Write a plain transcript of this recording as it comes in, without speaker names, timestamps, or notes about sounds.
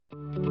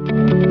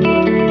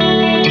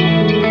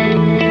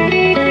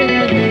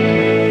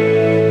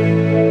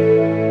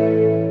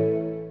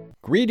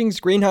Greetings,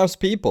 greenhouse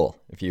people.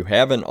 If you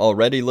haven't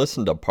already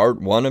listened to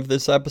part 1 of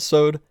this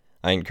episode,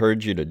 I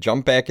encourage you to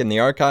jump back in the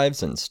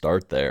archives and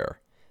start there.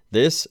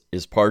 This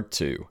is part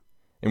 2,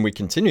 and we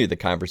continue the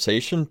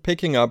conversation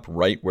picking up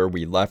right where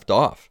we left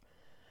off.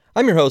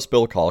 I'm your host,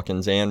 Bill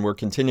Calkins, and we're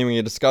continuing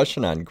a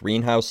discussion on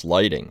greenhouse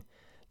lighting,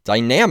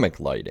 dynamic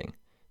lighting,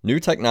 new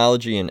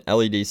technology in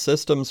LED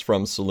systems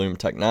from Sollum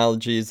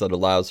Technologies that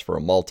allows for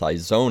a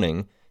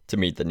multi-zoning to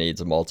meet the needs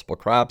of multiple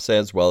crops,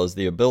 as well as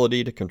the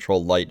ability to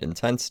control light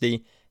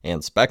intensity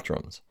and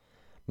spectrums.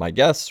 My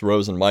guests,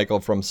 Rose and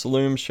Michael from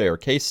Sollum, share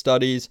case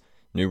studies,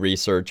 new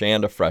research,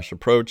 and a fresh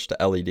approach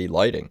to LED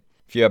lighting.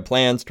 If you have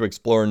plans to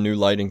explore new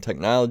lighting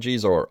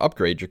technologies or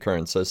upgrade your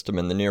current system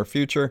in the near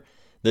future,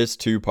 this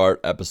 2-part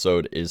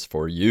episode is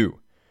for you.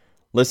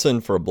 Listen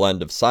for a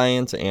blend of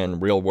science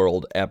and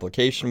real-world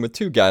application with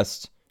 2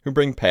 guests who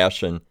bring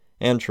passion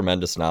and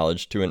tremendous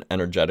knowledge to an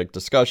energetic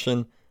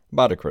discussion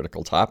about a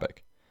critical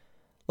topic.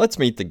 Let's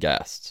meet the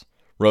guests.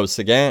 Rose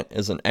Sagant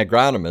is an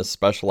agronomist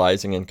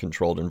specializing in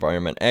controlled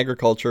environment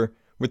agriculture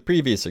with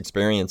previous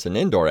experience in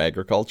indoor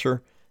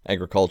agriculture,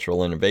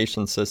 agricultural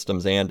innovation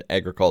systems, and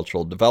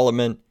agricultural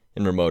development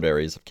in remote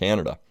areas of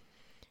Canada.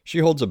 She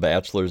holds a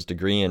bachelor's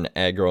degree in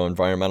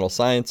agro-environmental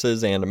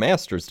sciences and a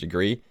master's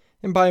degree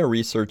in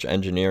bioresearch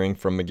engineering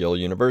from McGill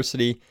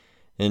University,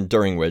 and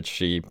during which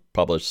she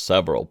published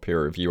several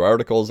peer-reviewed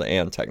articles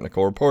and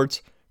technical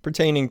reports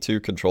pertaining to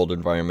controlled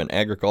environment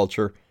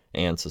agriculture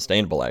and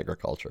sustainable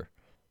agriculture.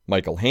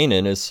 Michael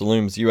Hainan is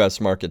Sollum's U.S.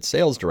 Market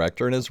Sales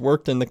Director and has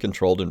worked in the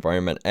controlled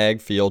environment ag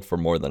field for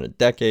more than a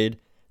decade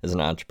as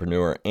an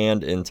entrepreneur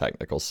and in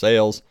technical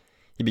sales.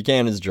 He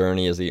began his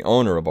journey as the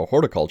owner of a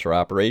horticulture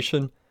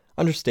operation,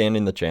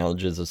 understanding the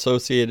challenges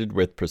associated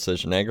with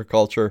precision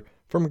agriculture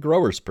from a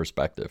grower's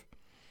perspective.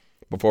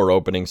 Before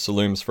opening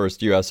Sollum's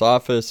first U.S.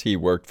 office, he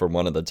worked for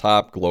one of the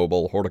top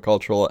global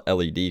horticultural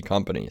LED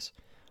companies.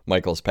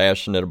 Michael's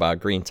passionate about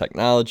green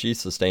technology,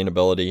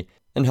 sustainability,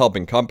 and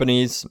helping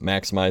companies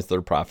maximize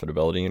their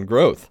profitability and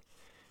growth.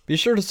 Be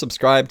sure to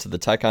subscribe to the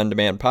Tech On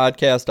Demand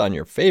podcast on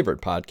your favorite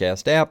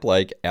podcast app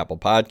like Apple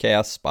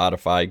Podcasts,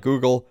 Spotify,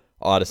 Google,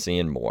 Odyssey,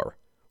 and more.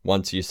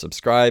 Once you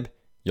subscribe,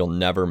 you'll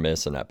never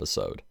miss an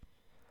episode.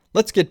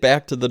 Let's get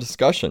back to the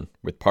discussion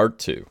with part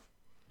 2.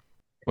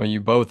 Well, you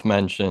both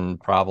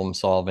mentioned problem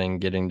solving,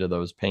 getting to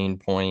those pain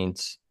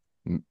points,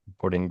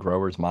 putting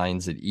growers'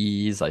 minds at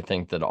ease. I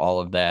think that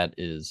all of that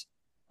is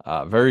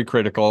very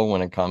critical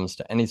when it comes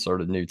to any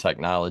sort of new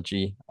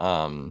technology.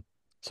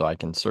 So I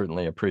can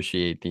certainly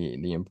appreciate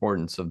the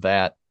importance of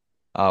that.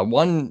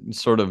 One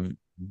sort of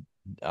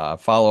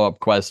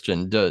follow-up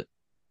question, do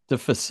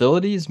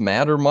facilities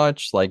matter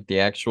much, like the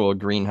actual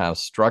greenhouse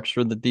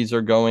structure that these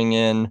are going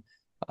in?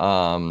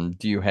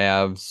 Do you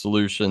have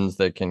solutions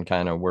that can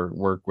kind of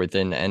work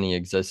within any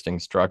existing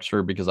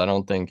structure? Because I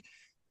don't think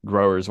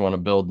growers want to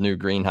build new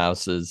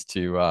greenhouses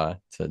to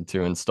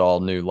install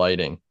new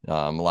lighting.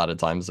 A lot of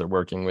times they're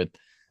working with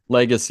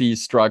legacy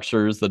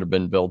structures that have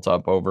been built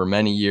up over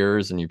many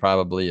years, and you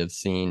probably have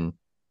seen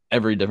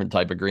every different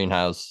type of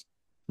greenhouse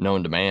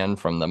known to man,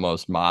 from the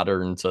most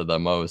modern to the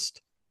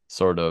most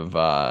sort of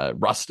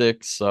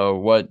rustic.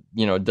 So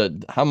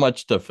how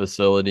much do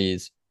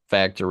facilities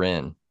factor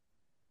in?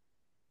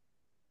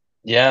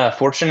 Yeah,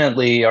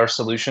 fortunately, our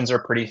solutions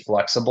are pretty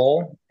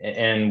flexible,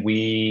 and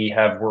we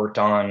have worked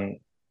on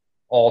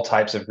all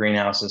types of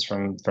greenhouses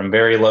from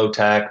very low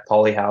tech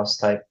polyhouse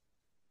type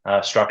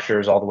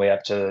structures all the way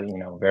up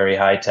to very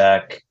high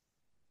tech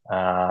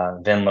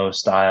Venlo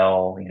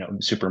style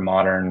super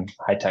modern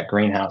high tech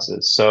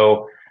greenhouses.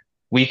 So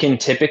we can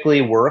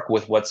typically work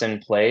with what's in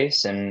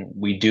place, and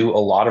we do a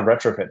lot of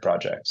retrofit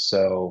projects.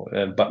 So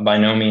but by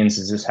no means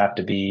does this have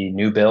to be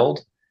new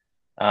build.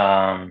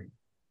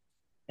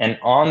 And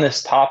on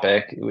this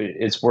topic,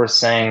 it's worth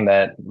saying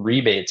that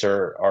rebates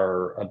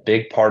are a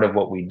big part of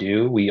what we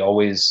do. We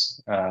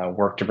always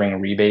work to bring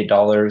rebate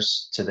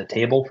dollars to the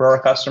table for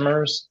our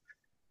customers.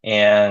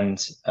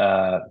 And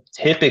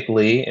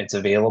typically, it's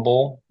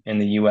available in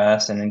the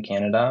US and in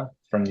Canada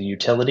from the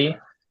utility.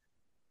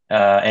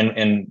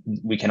 And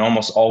we can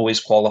almost always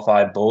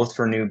qualify both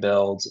for new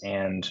builds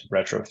and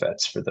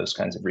retrofits for those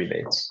kinds of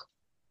rebates.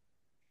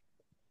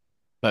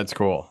 That's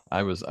cool.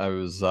 I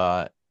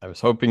was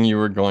hoping you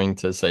were going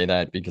to say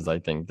that, because I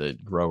think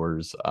that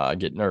growers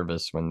get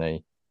nervous when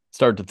they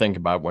start to think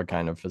about what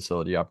kind of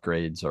facility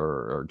upgrades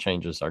or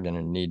changes are going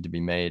to need to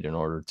be made in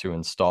order to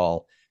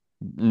install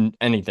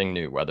anything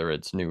new, whether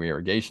it's new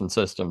irrigation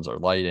systems or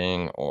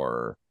lighting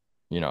or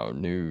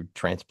new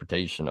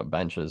transportation of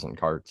benches and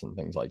carts and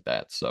things like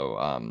that.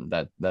 So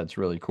that's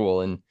really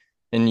cool.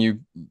 And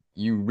you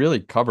really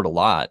covered a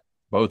lot,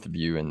 both of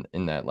you,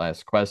 in that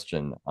last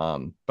question.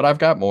 But I've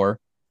got more.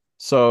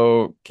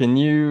 So can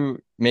you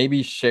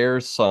maybe share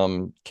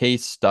some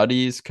case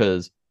studies?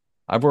 Because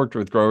I've worked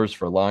with growers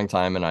for a long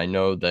time, and I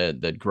know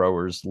that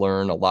growers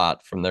learn a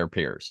lot from their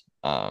peers.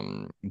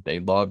 They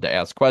love to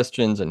ask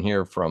questions and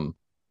hear from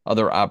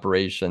other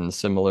operations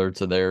similar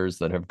to theirs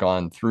that have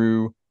gone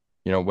through,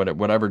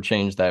 whatever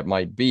change that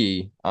might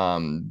be.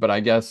 But I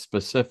guess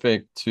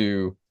specific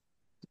to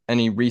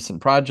any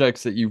recent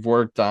projects that you've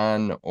worked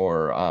on,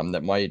 or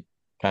that might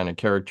kind of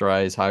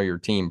characterize how your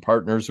team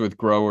partners with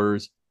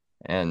growers?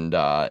 And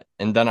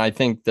then I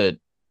think that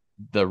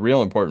the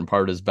real important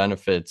part is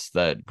benefits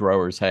that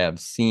growers have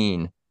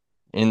seen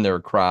in their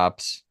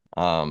crops,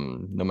 no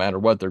matter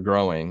what they're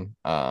growing,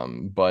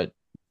 but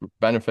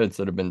benefits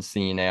that have been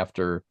seen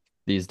after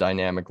these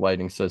dynamic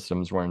lighting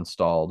systems were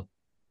installed.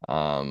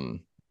 And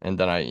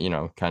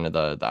then kind of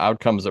the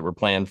outcomes that were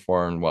planned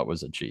for and what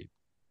was achieved.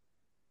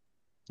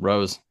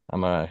 Rose,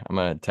 I'm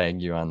gonna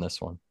tag you on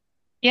this one.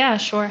 Yeah,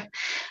 sure.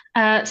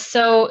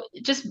 So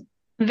just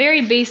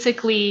very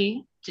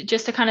basically,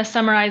 just to kind of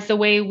summarize the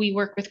way we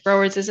work with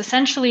growers is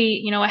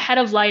essentially, ahead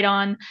of light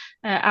on,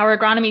 our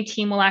agronomy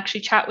team will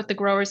actually chat with the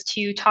growers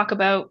to talk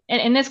about,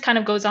 and this kind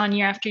of goes on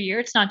year after year.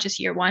 It's not just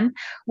year one,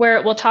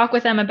 where we'll talk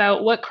with them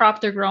about what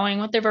crop they're growing,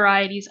 what their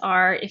varieties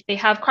are. If they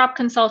have crop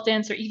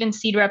consultants or even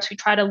seed reps, we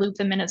try to loop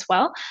them in as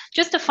well,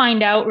 just to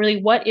find out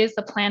really what is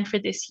the plan for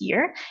this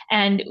year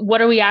and what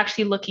are we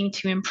actually looking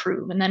to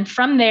improve. And then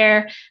from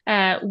there,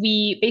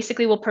 we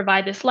basically will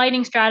provide this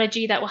lighting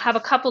strategy that will have a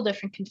couple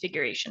different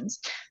configurations.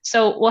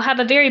 So we'll have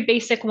a very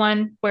basic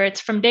one where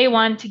it's from day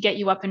one to get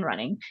you up and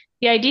running.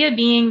 The idea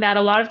being that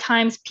a lot of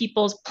times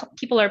people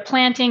are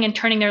planting and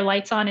turning their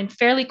lights on in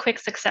fairly quick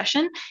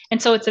succession.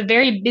 And so it's a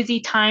very busy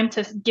time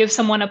to give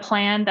someone a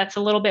plan that's a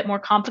little bit more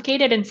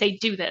complicated and say,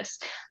 do this.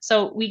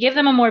 So we give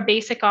them a more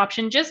basic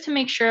option just to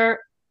make sure,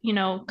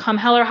 come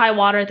hell or high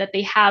water, that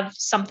they have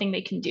something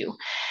they can do.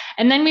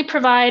 And then we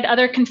provide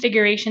other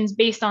configurations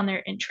based on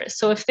their interests.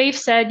 So if they've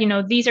said,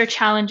 these are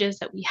challenges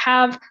that we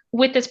have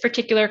with this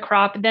particular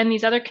crop, then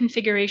these other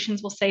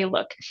configurations will say,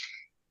 look,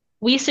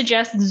 we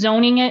suggest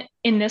zoning it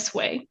in this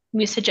way.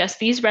 We suggest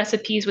these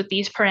recipes with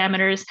these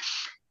parameters.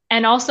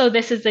 And also,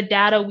 this is the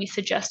data we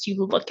suggest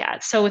you look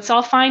at. So it's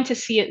all fine to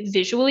see it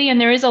visually, and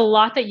there is a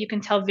lot that you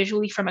can tell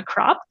visually from a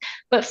crop.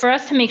 But for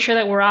us to make sure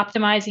that we're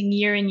optimizing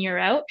year in, year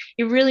out,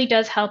 it really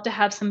does help to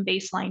have some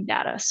baseline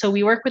data. So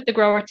we work with the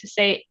grower to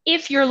say,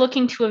 if you're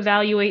looking to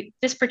evaluate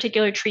this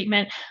particular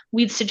treatment,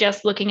 we'd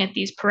suggest looking at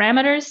these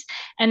parameters.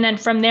 And then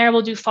from there,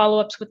 we'll do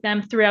follow-ups with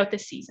them throughout the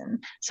season.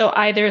 So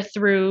either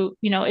through,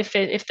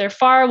 if they're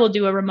far, we'll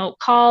do a remote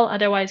call.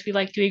 Otherwise, we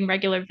like doing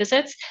regular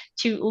visits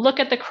to look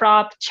at the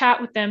crop,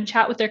 chat with them,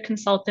 chat with their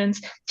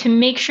consultants to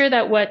make sure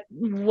that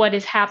what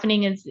is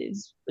happening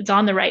is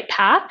on the right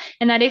path,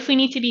 and that if we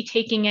need to be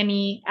taking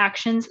any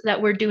actions, that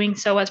we're doing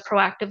so as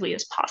proactively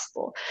as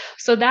possible.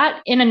 So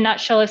that, in a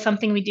nutshell, is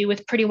something we do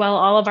with pretty well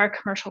all of our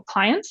commercial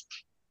clients.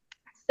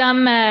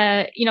 Some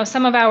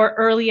of our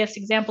earliest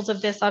examples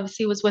of this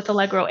obviously was with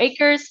Allegro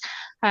Acres.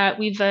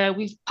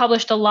 We've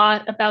published a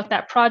lot about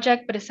that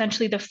project, but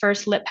essentially the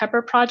first lit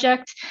pepper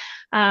project,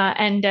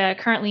 and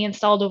currently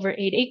installed over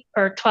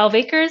 12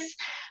 acres.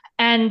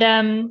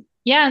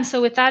 And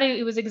so with that,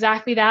 it was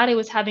exactly that. It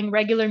was having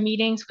regular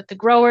meetings with the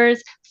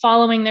growers,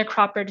 following their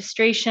crop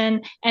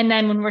registration. And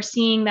then when we're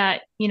seeing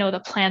that,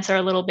 the plants are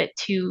a little bit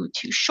too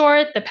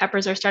short, the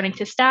peppers are starting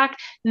to stack,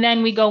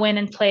 then we go in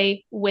and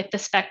play with the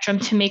spectrum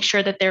to make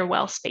sure that they're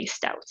well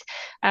spaced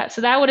out.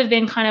 So that would have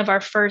been kind of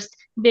our first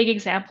big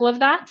example of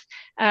that.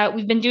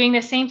 We've been doing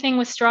the same thing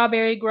with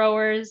strawberry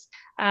growers.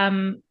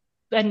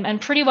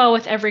 And pretty well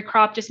with every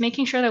crop, just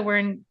making sure that we're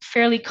in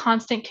fairly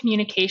constant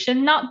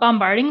communication, not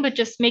bombarding, but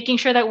just making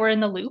sure that we're in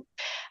the loop.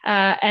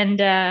 And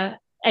that,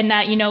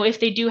 if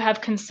they do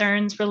have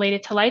concerns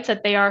related to lights,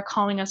 that they are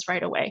calling us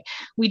right away.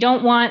 We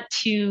don't want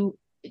to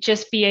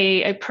just be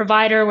a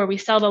provider where we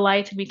sell the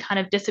lights and we kind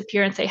of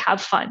disappear and say, have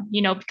fun,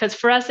 because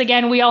for us,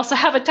 again, we also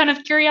have a ton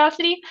of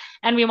curiosity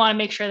and we want to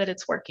make sure that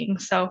it's working.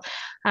 So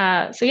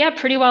yeah,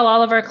 pretty well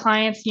all of our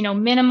clients,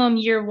 minimum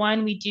year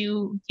one, we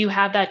do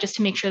have that just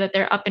to make sure that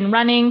they're up and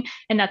running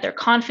and that they're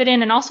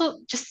confident, and also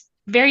just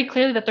very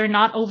clearly that they're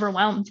not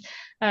overwhelmed.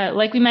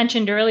 Like we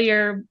mentioned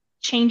earlier,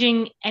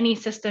 changing any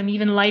system,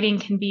 even lighting,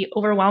 can be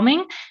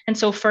overwhelming. And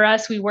so for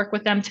us, we work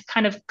with them to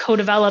kind of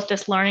co-develop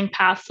this learning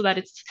path so that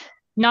it's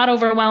not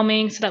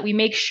overwhelming, so that we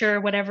make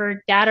sure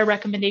whatever data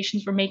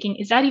recommendations we're making,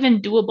 is that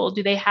even doable?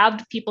 Do they have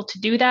the people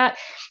to do that?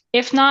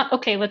 If not,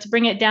 okay, let's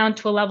bring it down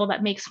to a level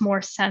that makes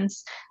more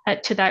sense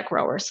to that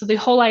grower. So the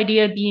whole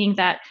idea being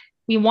that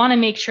we want to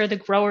make sure the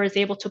grower is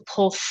able to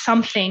pull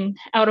something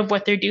out of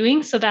what they're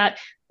doing, so that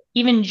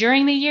even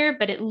during the year,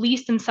 but at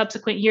least in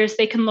subsequent years,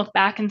 they can look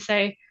back and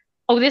say,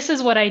 oh, this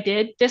is what I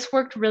did. This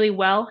worked really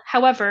well.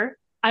 However,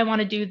 I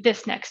want to do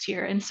this next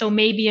year. And so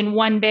maybe in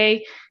one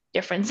bay,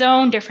 different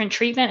zone, different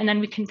treatment, and then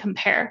we can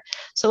compare.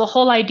 So the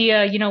whole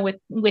idea,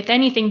 with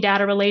anything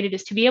data related,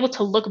 is to be able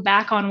to look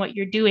back on what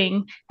you're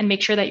doing and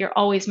make sure that you're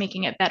always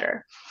making it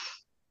better.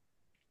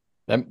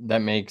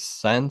 That makes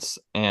sense,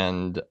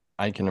 and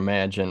I can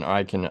imagine,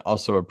 I can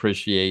also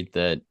appreciate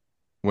that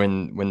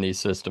when these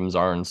systems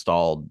are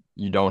installed,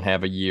 you don't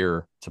have a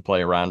year to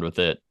play around with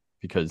it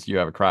because you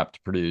have a crop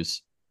to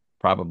produce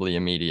probably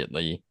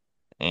immediately,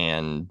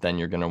 and then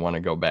you're going to want to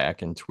go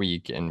back and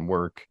tweak and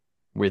work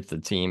with the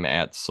team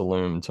at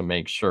Sollum to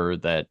make sure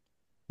that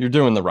you're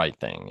doing the right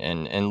thing.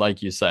 And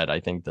like you said, I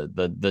think that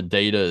the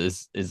data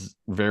is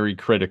very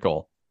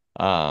critical.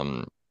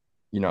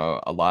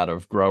 a lot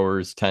of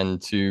growers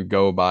tend to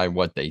go by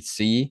what they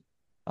see.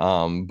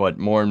 But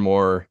more and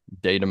more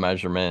data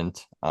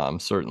measurement,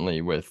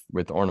 certainly with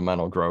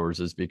ornamental growers,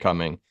 is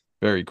becoming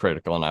very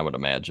critical. And I would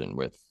imagine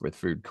with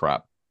food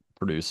crop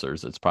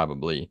producers, it's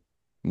probably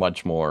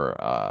much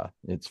more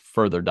it's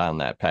further down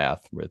that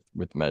path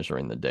with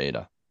measuring the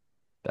data.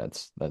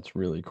 That's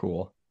really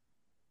cool.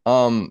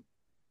 Um,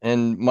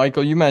 and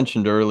Michael, you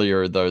mentioned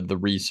earlier the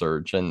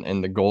research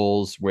and the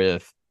goals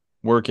with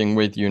working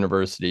with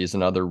universities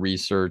and other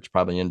research,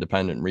 probably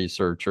independent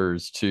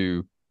researchers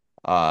to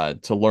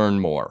learn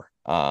more.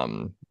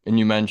 And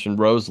you mentioned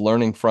Rose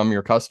learning from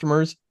your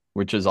customers,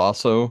 which is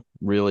also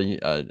really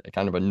a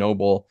kind of a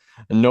noble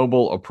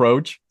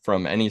approach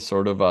from any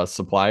sort of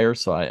supplier.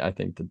 So I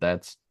think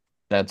that's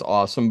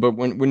awesome. But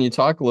when you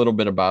talk a little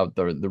bit about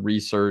the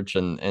research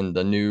and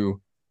the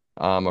new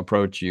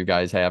approach you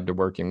guys have to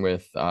working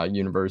with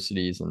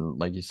universities and,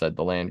 like you said,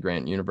 the land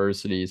grant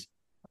universities.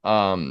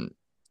 Um,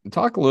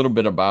 Talk a little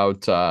bit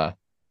about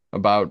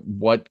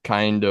what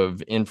kind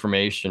of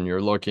information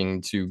you're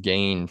looking to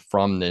gain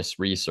from this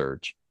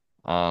research.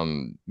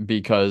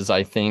 Because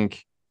I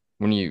think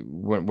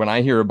when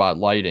I hear about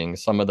lighting,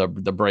 some of the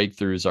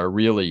breakthroughs are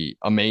really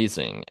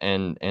amazing,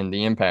 and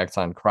the impacts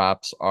on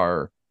crops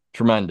are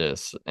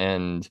tremendous.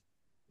 And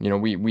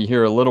we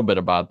hear a little bit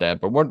about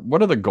that, but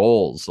what are the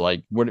goals?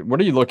 Like, what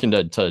are you looking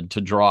to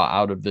draw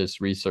out of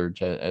this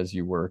research as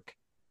you work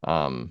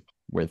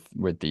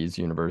with these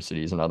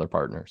universities and other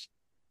partners?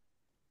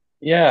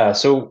 Yeah.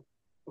 So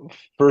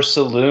for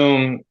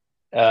Sollum,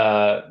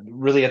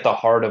 really at the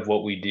heart of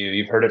what we do,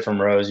 you've heard it from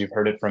Rose, you've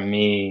heard it from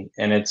me,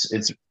 and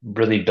it's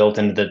really built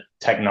into the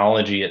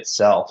technology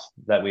itself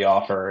that we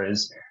offer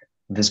is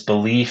this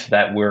belief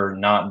that we're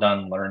not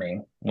done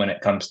learning when it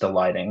comes to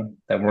lighting,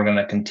 that we're going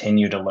to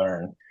continue to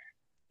learn.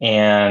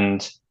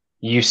 And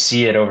you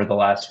see it over the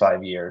last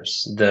 5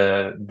 years.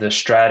 The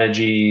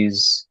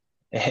strategies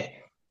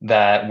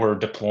that we're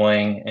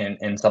deploying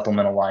in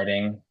supplemental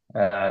lighting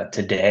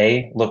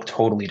today look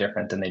totally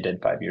different than they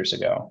did 5 years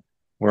ago.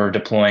 We're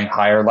deploying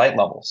higher light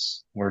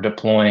levels. We're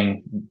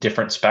deploying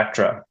different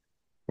spectra.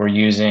 We're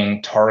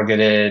using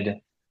targeted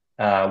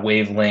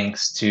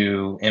wavelengths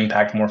to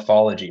impact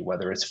morphology,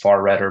 whether it's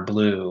far red or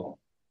blue.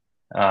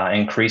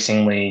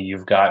 Increasingly,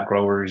 you've got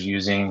growers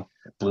using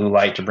blue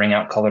light to bring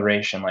out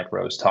coloration, like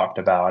Rose talked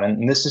about.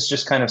 And this is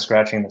just kind of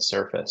scratching the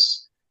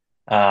surface.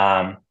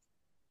 Um,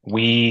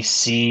 we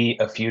see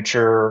a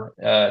future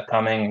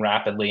coming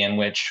rapidly in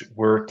which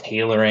we're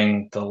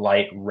tailoring the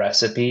light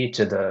recipe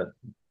to the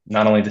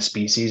not only the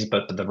species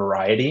but the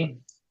variety.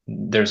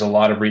 There's a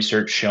lot of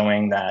research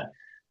showing that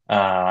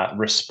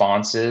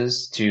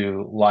responses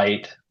to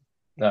light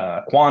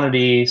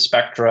quantity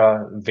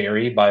spectra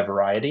vary by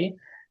variety.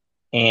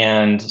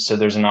 And so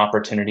there's an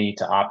opportunity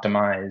to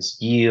optimize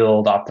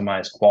yield,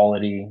 optimize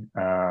quality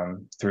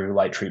through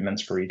light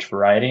treatments for each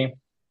variety.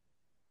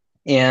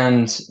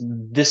 And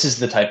this is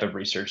the type of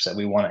research that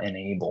we want to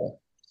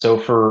enable. So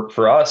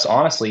for us,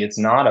 honestly, it's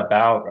not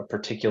about a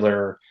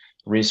particular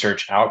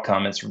research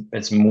outcome.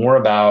 It's more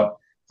about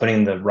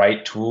putting the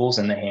right tools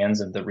in the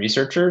hands of the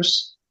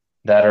researchers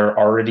that are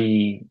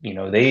already,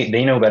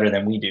 they know better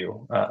than we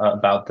do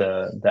about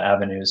the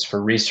avenues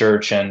for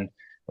research, and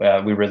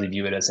we really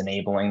view it as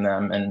enabling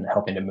them and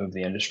helping to move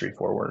the industry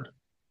forward.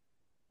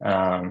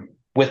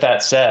 With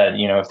that said,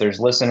 if there's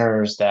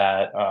listeners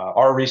that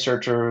are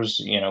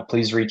researchers,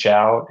 please reach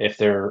out. If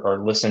there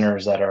are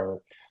listeners that are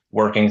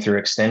working through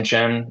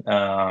extension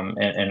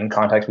and in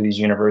contact with these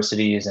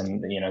universities,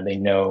 and they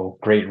know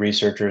great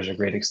researchers or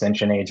great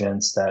extension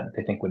agents that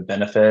they think would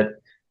benefit,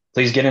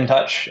 please get in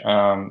touch.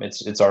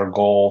 It's our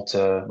goal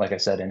to, like I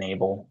said,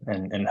 enable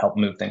and help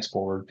move things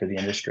forward for the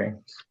industry.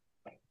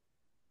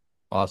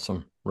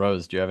 Awesome.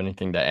 Rose, do you have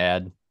anything to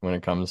add when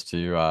it comes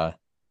to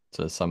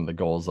some of the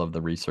goals of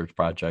the research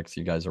projects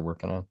you guys are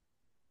working on?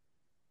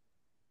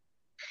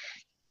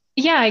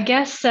 Yeah, I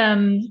guess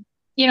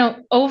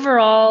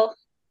overall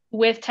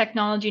with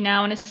technology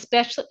now, and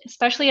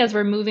especially as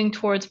we're moving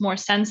towards more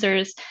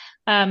sensors,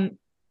 um,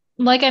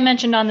 like I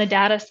mentioned on the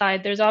data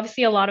side, there's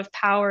obviously a lot of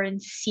power in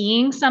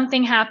seeing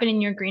something happen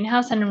in your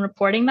greenhouse and in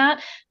reporting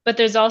that, but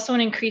there's also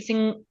an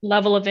increasing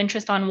level of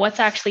interest on what's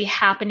actually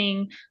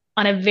happening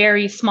on a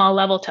very small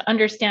level to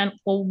understand,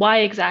 well, why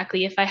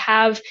exactly? If I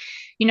have,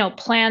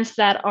 plants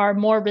that are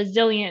more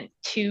resilient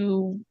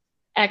to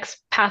X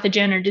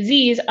pathogen or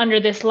disease under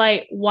this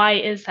light, why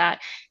is that?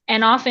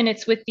 And often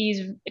it's with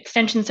these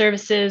extension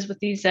services, with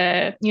these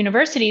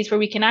universities, where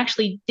we can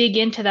actually dig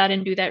into that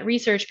and do that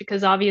research,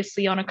 because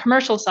obviously on a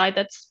commercial side,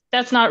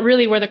 that's not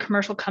really where the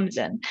commercial comes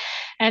in.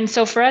 And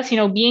so for us,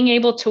 being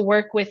able to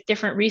work with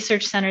different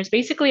research centers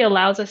basically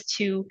allows us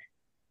to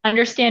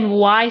understand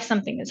why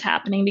something is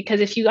happening. Because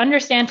if you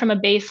understand from a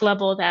base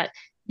level that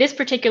this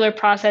particular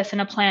process in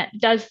a plant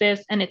does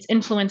this and it's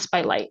influenced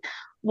by light,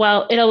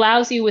 well, it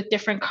allows you with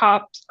different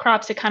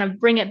crops to kind of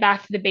bring it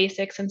back to the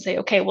basics and say,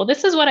 okay, well,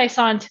 this is what I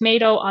saw in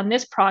tomato on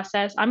this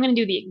process. I'm going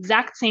to do the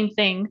exact same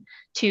thing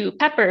to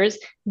peppers,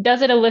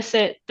 does it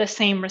elicit the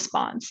same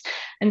response?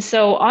 And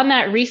so on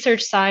that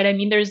research side, I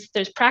mean, there's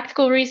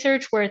practical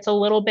research where it's a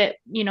little bit,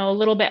 a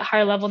little bit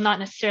higher level, not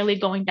necessarily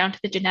going down to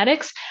the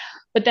genetics,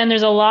 but then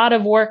there's a lot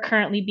of work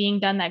currently being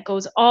done that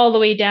goes all the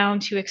way down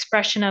to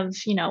expression of,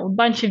 a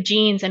bunch of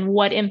genes and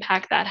what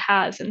impact that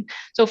has. And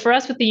so for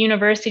us with the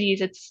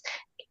universities,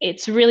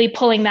 it's really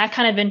pulling that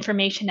kind of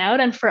information out.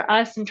 And for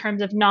us, in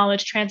terms of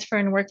knowledge transfer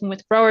and working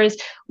with growers,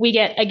 we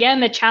get,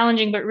 again, the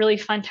challenging but really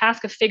fun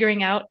task of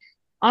figuring out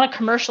on a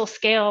commercial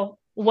scale,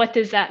 what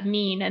does that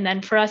mean? And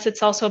then for us,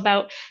 it's also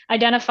about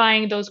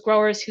identifying those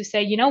growers who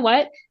say, you know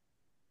what,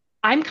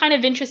 I'm kind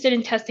of interested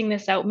in testing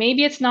this out.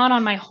 Maybe it's not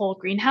on my whole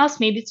greenhouse,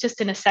 maybe it's just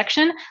in a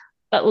section,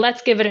 but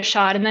let's give it a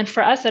shot. And then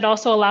for us, it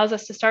also allows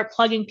us to start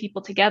plugging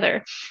people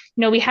together.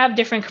 We have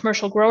different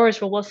commercial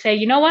growers where we'll say,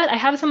 you know what, I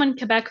have someone in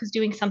Quebec who's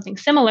doing something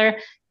similar.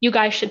 You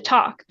guys should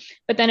talk.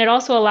 But then it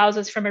also allows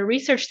us from a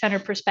research center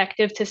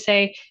perspective to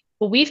say,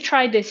 well, we've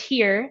tried this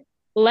here.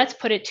 Let's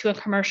put it to a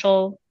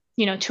commercial,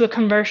 to a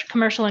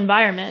commercial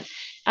environment.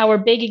 Our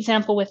big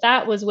example with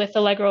that was with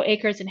Allegro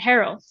Acres in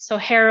Harrow. So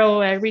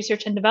Harrow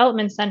Research and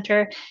Development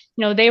Center,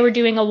 they were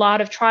doing a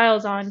lot of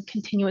trials on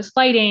continuous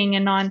lighting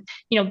and on,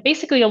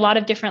 basically a lot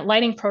of different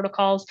lighting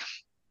protocols.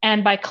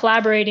 And by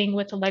collaborating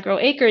with Allegro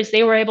Acres,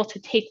 they were able to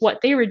take what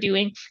they were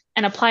doing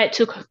and apply it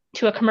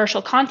to a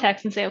commercial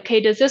context and say,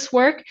 okay, does this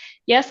work?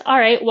 Yes. All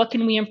right. What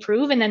can we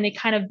improve? And then they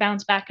kind of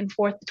bounce back and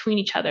forth between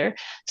each other.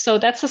 So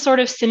that's the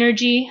sort of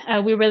synergy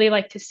we really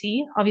like to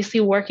see. Obviously,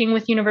 working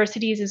with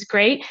universities is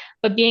great,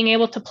 but being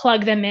able to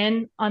plug them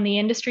in on the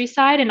industry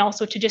side and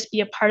also to just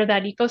be a part of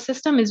that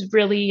ecosystem is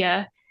really,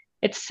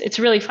 it's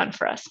really fun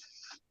for us.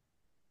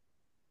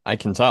 I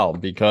can tell,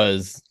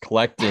 because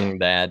collecting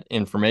that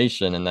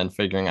information and then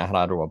figuring out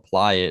how to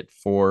apply it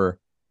for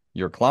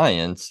your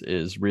clients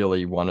is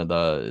really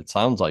it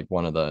sounds like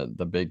one of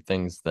the big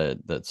things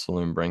that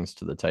Sollum brings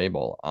to the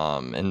table.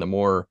 And the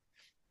more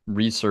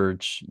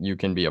research you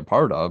can be a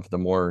part of, the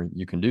more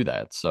you can do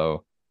that.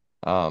 So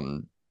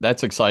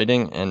that's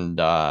exciting. And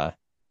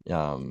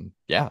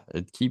yeah,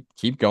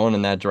 keep going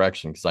in that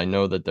direction, because I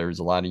know that there's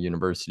a lot of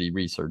university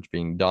research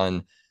being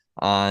done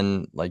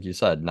on, like you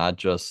said, not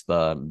just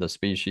the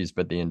species,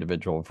 but the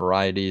individual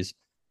varieties.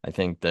 I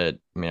think that,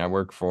 I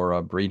work for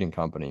a breeding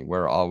company.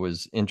 We're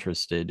always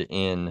interested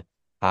in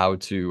how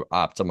to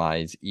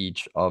optimize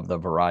each of the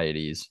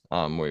varieties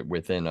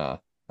within a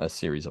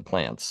series of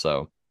plants.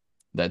 So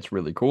that's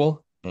really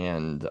cool.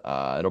 And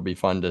it'll be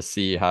fun to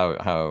see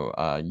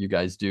how you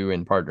guys do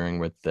in partnering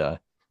with the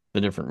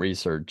different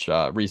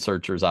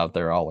researchers out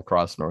there all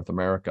across North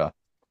America.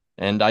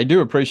 And I do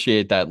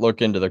appreciate that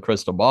look into the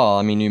crystal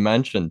ball. You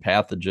mentioned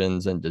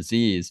pathogens and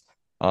disease.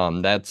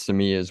 That to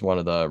me is one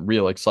of the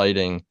real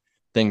exciting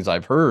things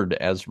I've heard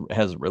as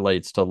it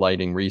relates to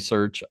lighting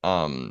research.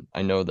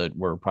 I know that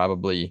we're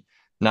probably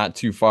not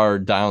too far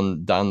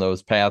down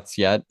those paths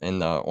yet in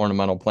the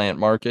ornamental plant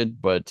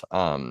market, but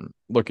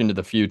look into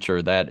the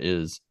future. That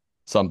is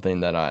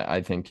something that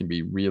I think can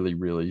be really,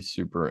 really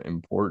super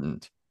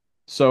important.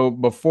 So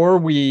before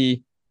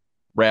we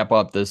wrap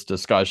up this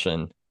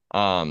discussion,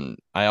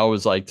 I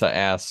always like to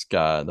ask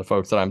the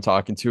folks that I'm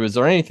talking to, is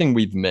there anything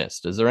we've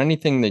missed? Is there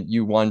anything that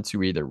you want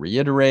to either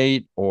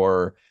reiterate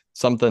or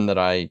something that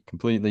I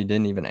completely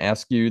didn't even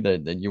ask you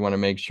that you want to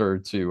make sure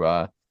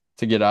to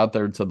get out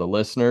there to the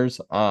listeners?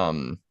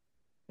 And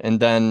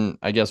then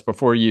I guess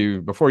before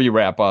you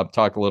wrap up,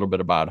 talk a little bit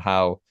about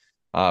how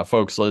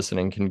folks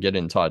listening can get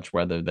in touch,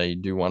 whether they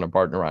do want to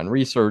partner on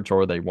research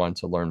or they want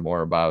to learn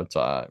more about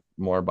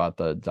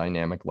the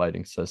dynamic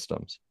lighting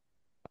systems.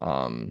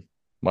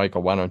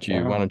 Michael, why don't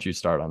you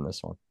start on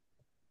this one?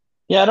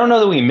 Yeah, I don't know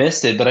that we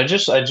missed it, but I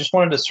just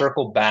wanted to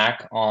circle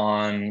back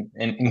on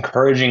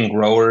encouraging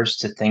growers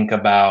to think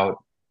about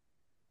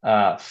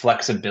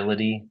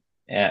flexibility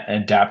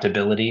and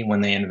adaptability when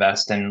they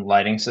invest in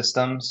lighting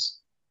systems.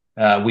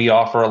 We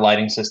offer a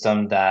lighting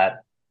system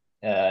that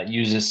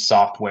uses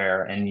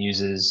software and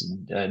uses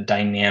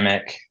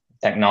dynamic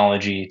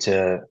technology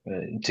to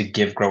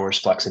give growers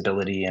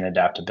flexibility and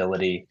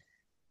adaptability,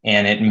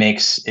 and it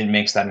makes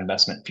that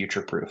investment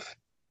future proof.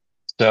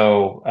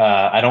 So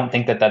I don't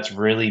think that that's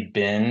really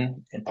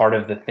been part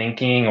of the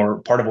thinking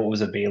or part of what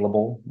was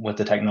available with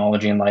the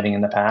technology and lighting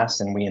in the past,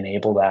 and we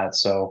enable that.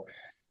 So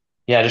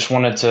yeah, I just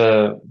wanted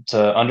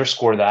to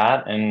underscore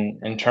that.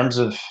 And in terms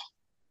of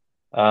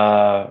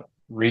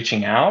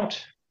reaching out,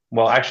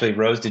 well, actually,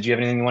 Rose, did you have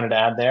anything you wanted to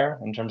add there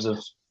in terms of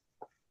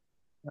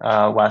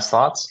last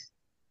thoughts?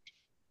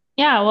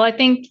 Yeah, well, I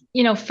think,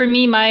 for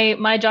me,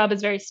 my job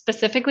is very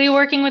specifically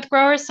working with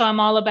growers. So I'm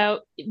all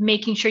about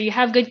making sure you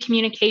have good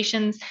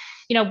communications,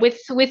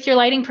 with your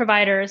lighting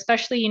provider,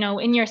 especially,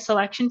 in your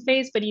selection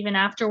phase, but even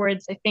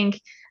afterwards. I think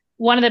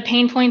one of the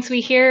pain points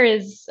we hear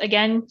is,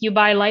 again, you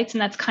buy lights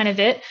and that's kind of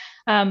it.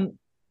 I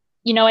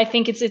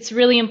think it's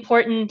really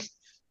important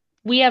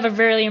we have a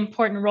very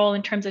important role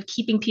in terms of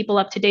keeping people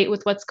up to date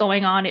with what's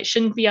going on. It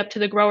shouldn't be up to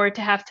the grower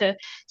to have to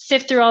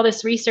sift through all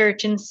this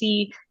research and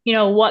see,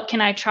 what can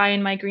I try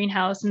in my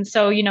greenhouse? And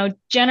so,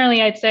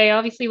 generally I'd say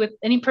obviously with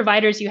any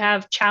providers you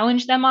have,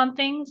 challenge them on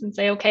things and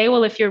say, okay,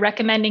 well, if you're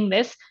recommending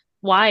this,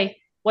 why?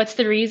 What's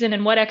the reason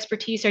and what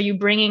expertise are you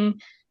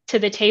bringing to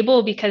the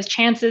table? Because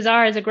chances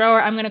are, as a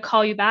grower, I'm going to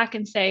call you back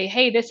and say,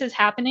 hey, this is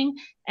happening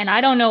and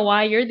I don't know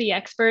why. You're the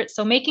expert.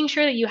 So making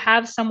sure that you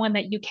have someone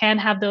that you can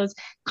have those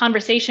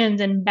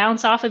conversations and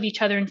bounce off of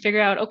each other and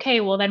figure out, okay,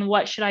 well, then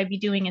what should I be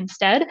doing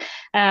instead?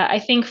 I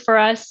think for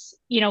us,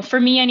 for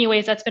me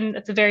anyways, that's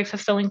a very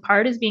fulfilling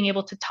part, is being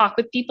able to talk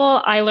with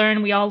people. I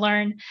learn, we all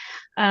learn.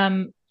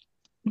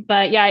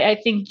 But yeah, I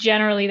think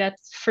generally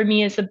that's, for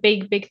me, is a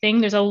big thing.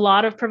 There's a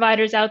lot of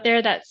providers out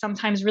there that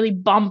sometimes really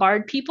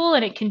bombard people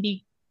and it can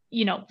be,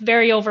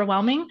 very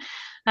overwhelming.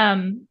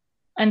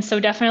 And so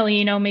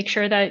definitely, make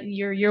sure that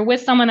you're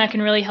with someone that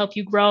can really help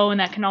you grow and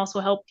that can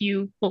also help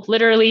you both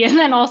literally and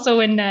then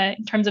also in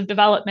terms of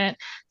development,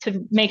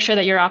 to make sure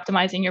that you're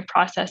optimizing your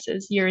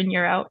processes year in,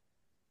 year out.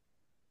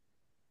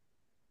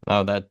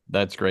 Oh,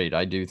 that's great.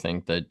 I do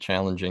think that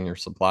challenging your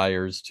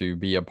suppliers to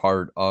be a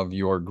part of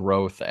your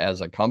growth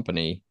as a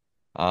company,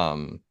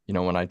 when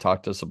I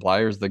talk to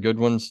suppliers, the good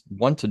ones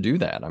want to do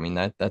that. I mean,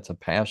 that's a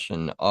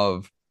passion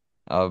of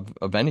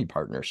any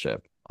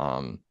partnership.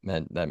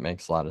 That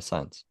makes a lot of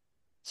sense.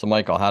 So,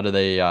 Michael, how do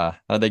they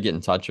get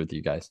in touch with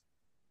you guys?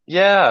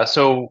 Yeah,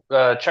 so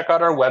check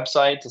out our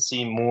website to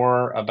see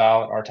more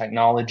about our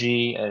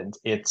technology.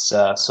 It's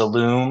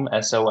Sollum,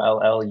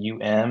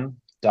 SOLLUM.tech,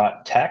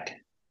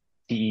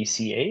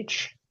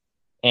 TECH.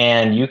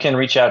 And you can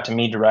reach out to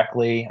me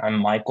directly. I'm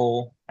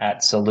Michael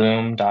at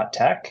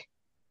Sollum.tech.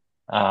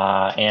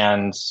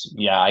 And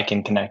yeah, I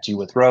can connect you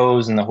with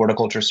Rose and the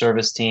horticulture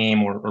service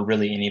team, or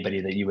really anybody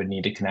that you would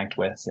need to connect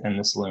with in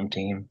the Sollum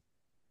team.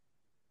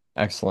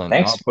 Excellent.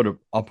 Thanks.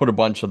 I'll put a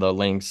bunch of the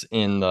links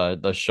in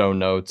the show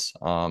notes.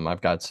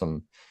 I've got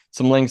some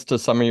links to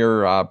some of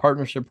your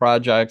partnership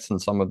projects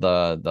and some of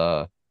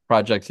the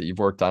projects that you've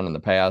worked on in the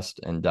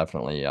past, and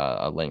definitely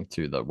a link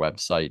to the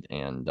website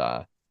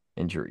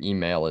and your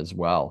email as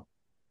well.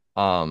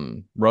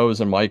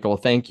 Rose and Michael,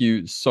 thank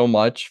you so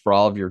much for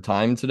all of your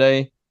time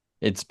today.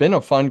 It's been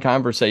a fun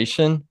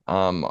conversation.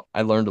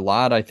 I learned a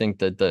lot. I think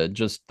that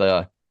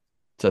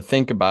to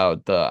think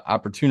about the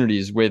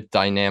opportunities with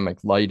dynamic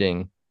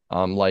lighting,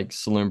 like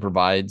Sollum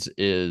provides,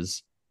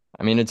 is,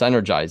 I mean, it's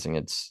energizing.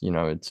 It's,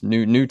 it's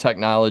new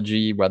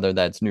technology, whether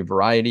that's new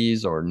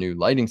varieties or new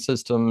lighting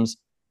systems.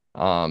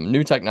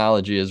 New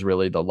technology is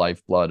really the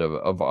lifeblood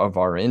of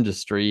our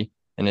industry,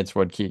 and it's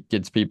what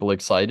gets people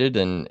excited.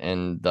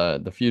 And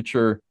the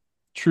future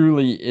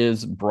truly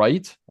is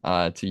bright,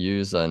 to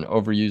use an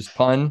overused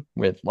pun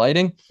with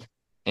lighting.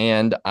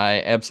 And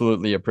I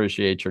absolutely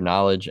appreciate your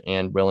knowledge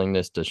and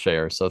willingness to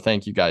share. So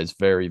thank you guys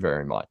very,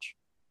 very much.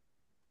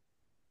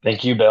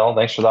 Thank you, Bill.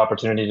 Thanks for the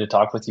opportunity to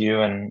talk with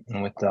you and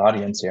with the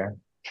audience here.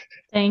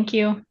 Thank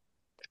you.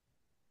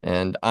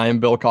 And I'm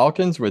Bill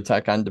Calkins with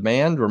Tech on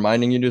Demand,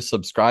 reminding you to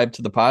subscribe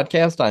to the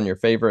podcast on your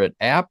favorite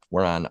app.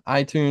 We're on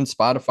iTunes,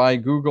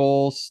 Spotify,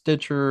 Google,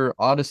 Stitcher,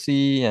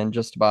 Odyssey, and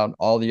just about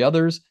all the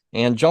others.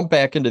 And jump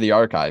back into the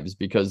archives,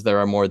 because there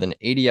are more than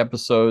 80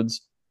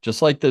 episodes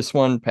just like this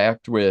one,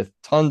 packed with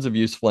tons of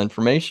useful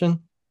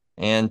information.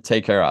 And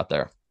take care out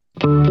there.